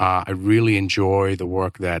 I really enjoy the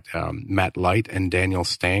work that Matt Light and Daniel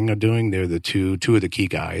Stang are doing. They're the two of the key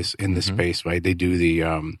guys in the space, right? They do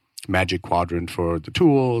the Magic Quadrant for the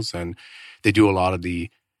tools, and they do a lot of the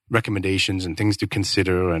recommendations and things to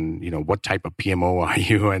consider, and what type of PMO are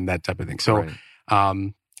you, and that type of thing. So,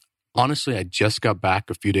 honestly, I just got back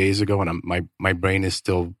a few days ago, and my brain is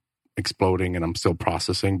still exploding, and I'm still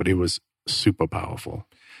processing. But it was super powerful.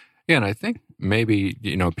 Yeah, and I think maybe,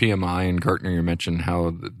 PMI and Gartner, you mentioned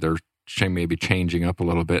how they're maybe changing up a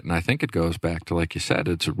little bit. And I think it goes back to, like you said,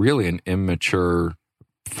 it's really an immature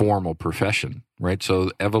formal profession, right?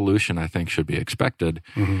 So evolution, I think, should be expected,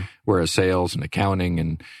 whereas sales and accounting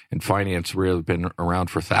and finance really have been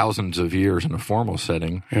around for thousands of years in a formal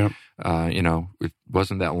setting. Yeah. It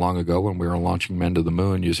wasn't that long ago when we were launching men to the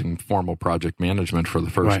moon using formal project management for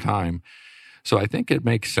the first time. So I think it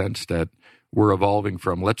makes sense that we're evolving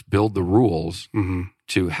from let's build the rules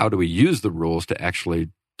to how do we use the rules to actually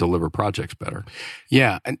deliver projects better.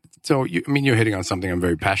 Yeah. And so, you're hitting on something I'm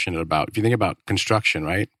very passionate about. If you think about construction,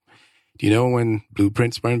 right? Do you know when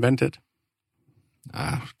blueprints were invented?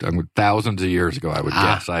 Thousands of years ago, I would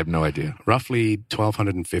guess. I have no idea. Roughly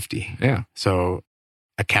 1250. Yeah. So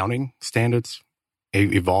accounting standards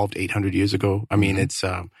evolved 800 years ago. It's...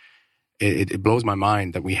 It blows my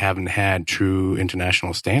mind that we haven't had true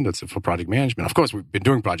international standards for project management. Of course, we've been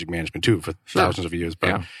doing project management too for thousands of years,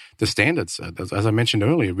 but the standards, as I mentioned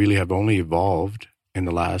earlier, really have only evolved in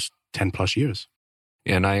the last 10 plus years.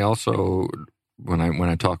 And I also, when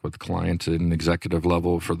I talk with clients at an executive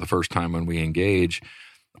level for the first time when we engage,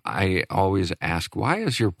 I always ask, why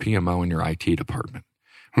is your PMO in your IT department?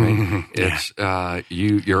 Right? It's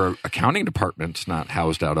your accounting department's not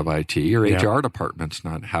housed out of IT. Your HR department's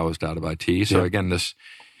not housed out of IT. So again,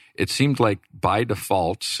 it seemed like by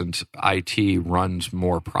default, since IT runs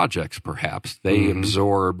more projects, perhaps they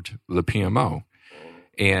absorbed the PMO.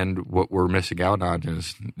 And what we're missing out on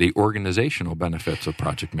is the organizational benefits of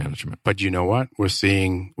project management. But you know what? We're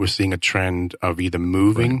seeing a trend of either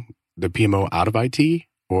moving the PMO out of IT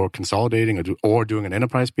or consolidating or doing an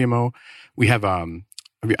enterprise PMO. We have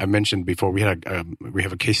I mentioned before we have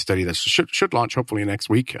a case study that should launch hopefully next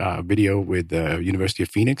week. Video with the University of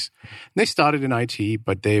Phoenix. And they started in IT,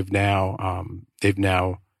 but they've now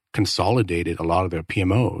consolidated a lot of their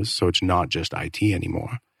PMOs, so it's not just IT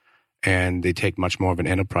anymore, and they take much more of an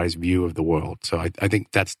enterprise view of the world. So I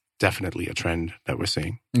think that's definitely a trend that we're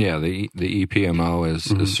seeing. Yeah, the ePMO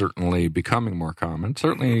is certainly becoming more common.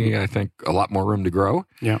 Certainly, I think a lot more room to grow.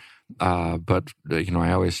 Yeah, but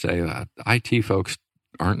I always say IT folks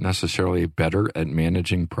aren't necessarily better at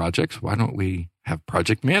managing projects. Why don't we have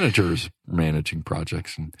project managers managing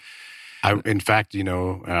projects? And in fact,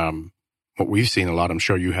 what we've seen a lot, I'm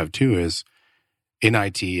sure you have too, is in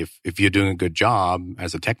IT, if you're doing a good job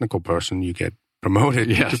as a technical person, you get promoted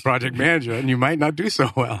to project manager, and you might not do so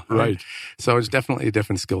well. Right. So it's definitely a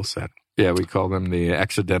different skill set. Yeah, we call them the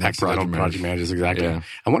accidental project managers. Exactly. Yeah.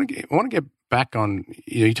 I want to get back on.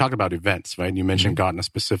 You talked about events, right? You mentioned Gartner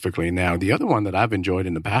specifically. Now, the other one that I've enjoyed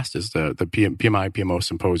in the past is the PMO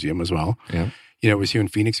Symposium as well. Yeah. It was here in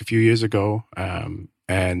Phoenix a few years ago,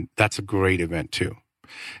 and that's a great event too.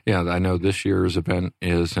 Yeah, I know this year's event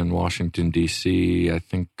is in Washington, D.C., I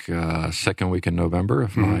think second week in November,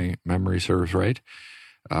 if my memory serves right.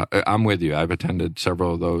 I'm with you. I've attended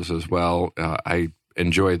several of those as well. I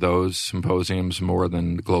enjoy those symposiums more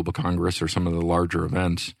than the Global Congress or some of the larger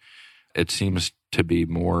events. It seems to be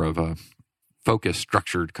more of a focused,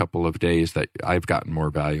 structured couple of days that I've gotten more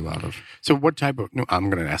value out of. So what type of... No, I'm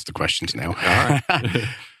going to ask the questions now. All right.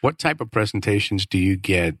 What type of presentations do you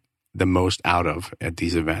get the most out of at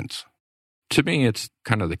these events? To me, it's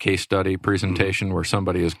kind of the case study presentation where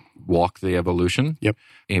somebody has walked the evolution. Yep.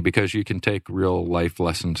 And because you can take real life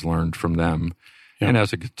lessons learned from them. Yep. And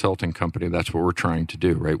as a consulting company, that's what we're trying to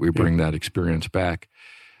do, right? We bring that experience back.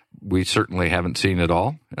 We certainly haven't seen it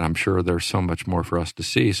all, and I'm sure there's so much more for us to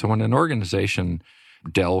see. So when an organization,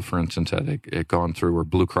 Dell, for instance, had gone through, or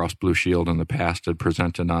Blue Cross Blue Shield in the past had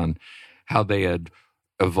presented on how they had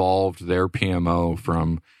evolved their PMO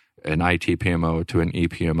from an IT PMO to an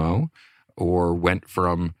ePMO, or went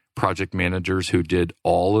from project managers who did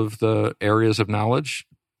all of the areas of knowledge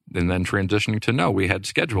and then transitioning to no, we had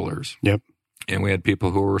schedulers. Yep. And we had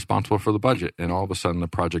people who were responsible for the budget. And all of a sudden, the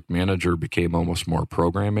project manager became almost more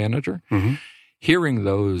program manager. Mm-hmm. Hearing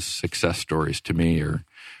those success stories to me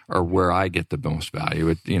are where I get the most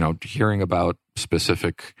value. Hearing about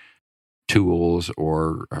specific tools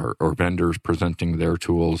or vendors presenting their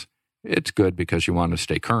tools, it's good because you want to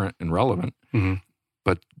stay current and relevant. Mm-hmm.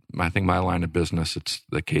 But I think my line of business, it's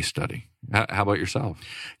the case study. How about yourself?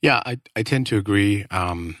 Yeah, I tend to agree.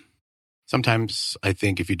 Sometimes I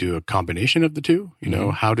think if you do a combination of the two,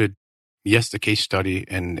 the case study,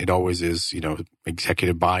 and it always is,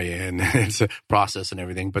 executive buy-in, it's a process and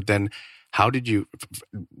everything. But then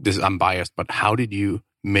I'm biased, but how did you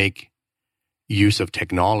make use of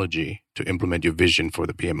technology to implement your vision for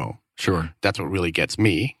the PMO? Sure. That's what really gets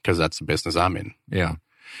me, because that's the business I'm in. Yeah.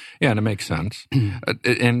 Yeah, and it makes sense.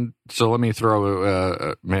 And so let me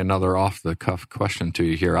throw another off-the-cuff question to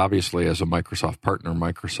you here. Obviously, as a Microsoft partner,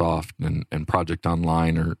 Microsoft and Project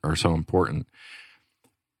Online are so important.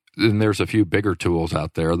 And there's a few bigger tools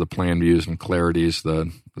out there, the Plan Views and Clarities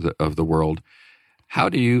of the world. How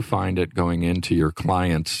do you find it going into your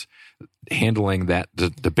clients, handling that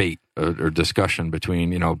debate or discussion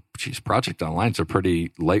between, Project Online's a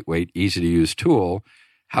pretty lightweight, easy-to-use tool.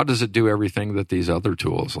 How does it do everything that these other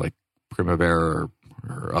tools like Primavera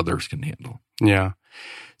or others can handle? Yeah.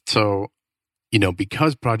 So,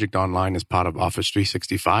 because Project Online is part of Office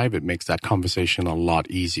 365, it makes that conversation a lot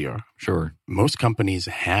easier. Sure. Most companies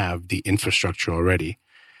have the infrastructure already.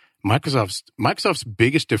 Microsoft's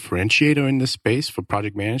biggest differentiator in this space for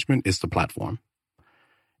project management is the platform.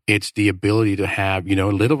 It's the ability to have,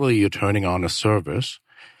 literally you're turning on a service.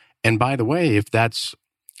 And by the way,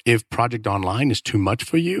 if Project Online is too much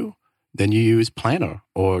for you, then you use Planner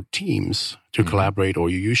or Teams to collaborate, or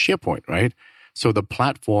you use SharePoint, right? So the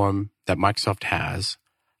platform that Microsoft has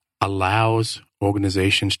allows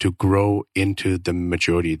organizations to grow into the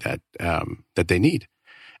maturity that they need.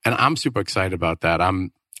 And I'm super excited about that.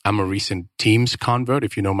 I'm a recent Teams convert,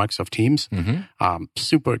 if you know Microsoft Teams. Mm-hmm.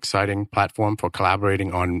 Super exciting platform for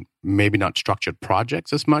collaborating on maybe not structured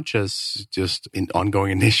projects as much as just in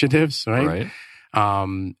ongoing initiatives, right?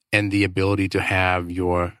 And the ability to have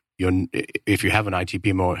your if you have an IT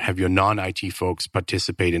PMO, have your non-IT folks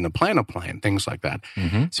participate in the planner plan, things like that.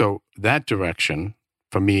 Mm-hmm. So that direction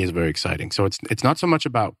for me is very exciting. So it's not so much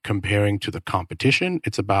about comparing to the competition.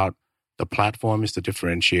 It's about the platform is the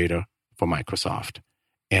differentiator for Microsoft.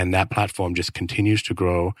 And that platform just continues to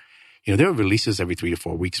grow. There are releases every 3 to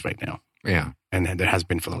 4 weeks right now. Yeah. And there has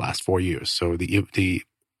been for the last 4 years. So the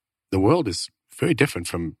world is very different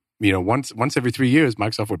from, once every 3 years,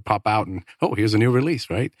 Microsoft would pop out and, here's a new release,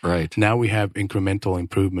 right? Right. Now we have incremental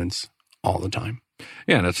improvements all the time.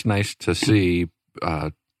 Yeah, and it's nice to see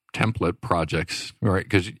template projects, right?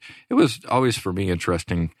 Because it was always, for me,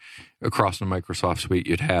 interesting. Across the Microsoft suite,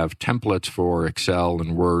 you'd have templates for Excel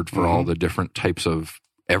and Word for all the different types of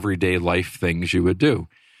everyday life things you would do.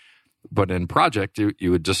 But in project,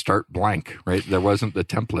 you would just start blank, right? There wasn't the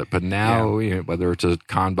template. But now, whether it's a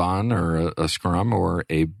Kanban or a Scrum or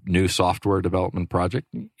a new software development project,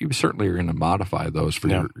 you certainly are going to modify those for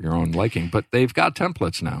your own liking. But they've got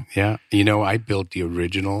templates now. Yeah. I built the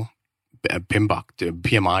original PMBOK, the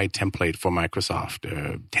PMI template for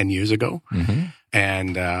Microsoft 10 years ago. Mm-hmm.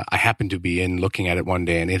 And I happened to be looking at it one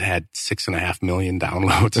day, and it had 6.5 million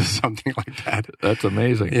downloads or something like that. That's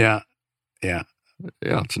amazing. Yeah. Yeah,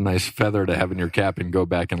 it's a nice feather to have in your cap and go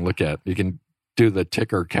back and look at. You can do the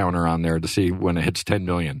ticker counter on there to see when it hits 10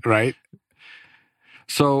 million. Right.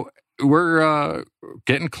 So we're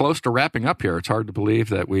getting close to wrapping up here. It's hard to believe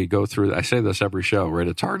that we go through, I say this every show, right?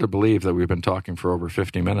 It's hard to believe that we've been talking for over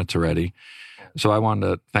 50 minutes already. So I wanted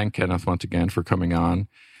to thank Kenneth once again for coming on.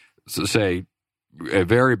 So say a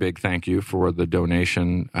very big thank you for the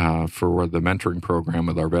donation for the mentoring program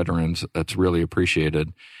with our veterans. That's really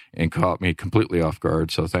appreciated and caught me completely off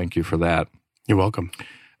guard. So thank you for that. You're welcome.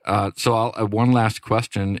 So one last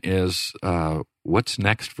question is, what's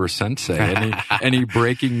next for Sensei? Any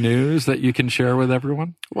breaking news that you can share with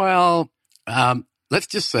everyone? Well, let's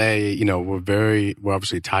just say, we're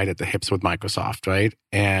obviously tied at the hips with Microsoft, right?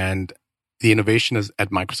 And the innovation at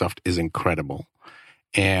Microsoft is incredible.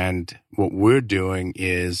 And what we're doing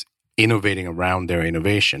is innovating around their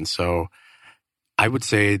innovation. So I would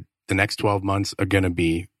say the next 12 months are going to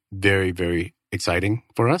be very, very exciting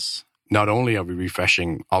for us. Not only are we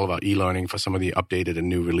refreshing all of our e-learning for some of the updated and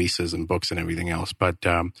new releases and books and everything else, but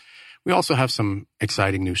we also have some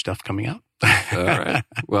exciting new stuff coming out. All right.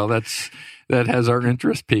 Well, that has our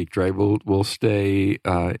interest peaked, right? We'll stay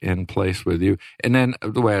in place with you. And then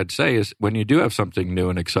the way I'd say is when you do have something new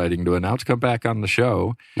and exciting to announce, come back on the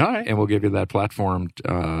show. All right. And we'll give you that platform,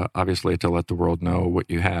 obviously, to let the world know what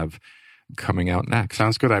you have coming out next.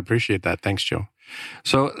 Sounds good. I appreciate that. Thanks, Joe.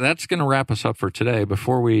 So that's going to wrap us up for today.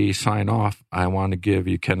 Before we sign off, I want to give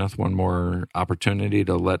you, Kenneth, one more opportunity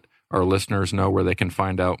to let our listeners know where they can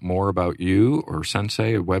find out more about you or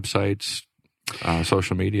Sensei, websites,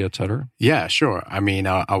 social media, et cetera. Yeah, sure. I mean,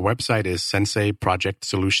 our website is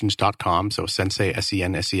senseiprojectsolutions.com. So Sensei,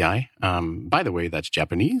 S-E-N-S-E-I. By the way, that's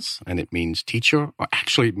Japanese, and it means teacher, or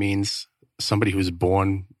actually it means somebody who's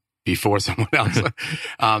born before someone else.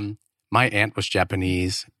 My aunt was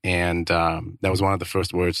Japanese, and that was one of the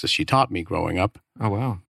first words that she taught me growing up. Oh,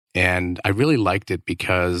 wow. And I really liked it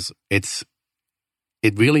because it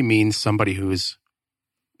really means somebody who's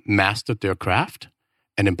mastered their craft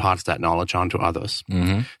and imparts that knowledge onto others.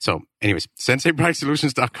 Mm-hmm. So anyways,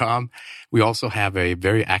 senseiprojectsolutions.com. We also have a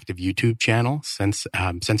very active YouTube channel, Sensei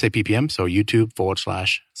PPM. So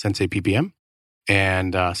YouTube/Sensei PPM.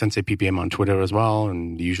 And Sensei PPM on Twitter as well,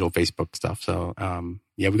 and the usual Facebook stuff. So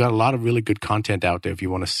we got a lot of really good content out there if you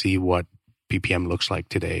want to see what PPM looks like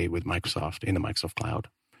today with Microsoft in the Microsoft Cloud.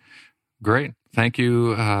 Great. Thank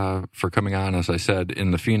you for coming on. As I said, in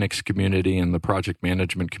the Phoenix community and the project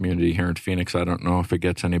management community here in Phoenix, I don't know if it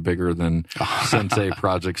gets any bigger than Sensei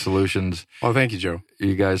Project Solutions. Well, thank you, Joe.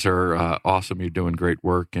 You guys are awesome. You're doing great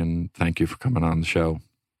work, and thank you for coming on the show.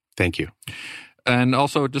 Thank you. And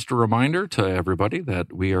also just a reminder to everybody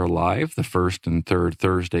that we are live the first and third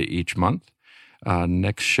Thursday each month.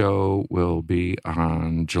 Next show will be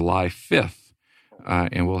on July 5th,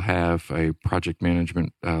 and we'll have a project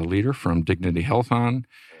management leader from Dignity Health on,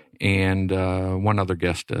 and one other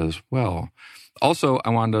guest as well. Also, I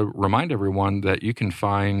wanted to remind everyone that you can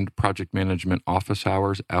find Project Management Office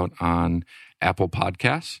Hours out on Apple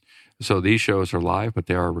Podcasts. So these shows are live, but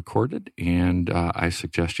they are recorded, and I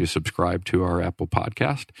suggest you subscribe to our Apple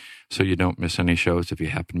podcast so you don't miss any shows if you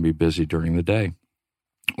happen to be busy during the day.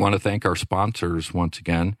 I want to thank our sponsors once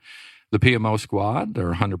again. The PMO Squad,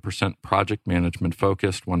 they're 100% project management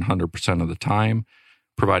focused 100% of the time,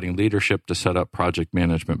 providing leadership to set up project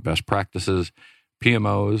management best practices.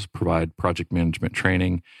 PMOs provide project management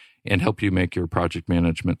training and help you make your project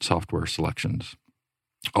management software selections.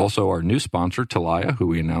 Also, our new sponsor, Talaya, who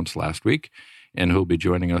we announced last week, and who will be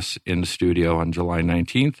joining us in the studio on July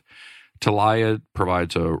 19th. Talaya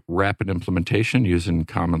provides a rapid implementation using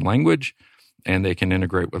common language, and they can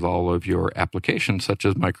integrate with all of your applications, such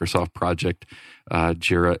as Microsoft Project,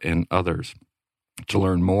 Jira, and others. To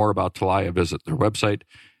learn more about Talaya, visit their website,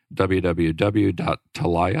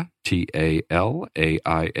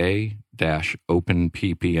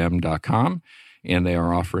 www.talaya.openppm.com. And they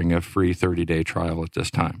are offering a free 30-day trial at this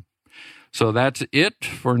time. So that's it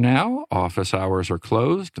for now. Office hours are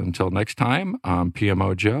closed. Until next time, I'm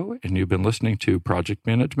PMO Joe, and you've been listening to Project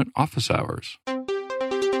Management Office Hours.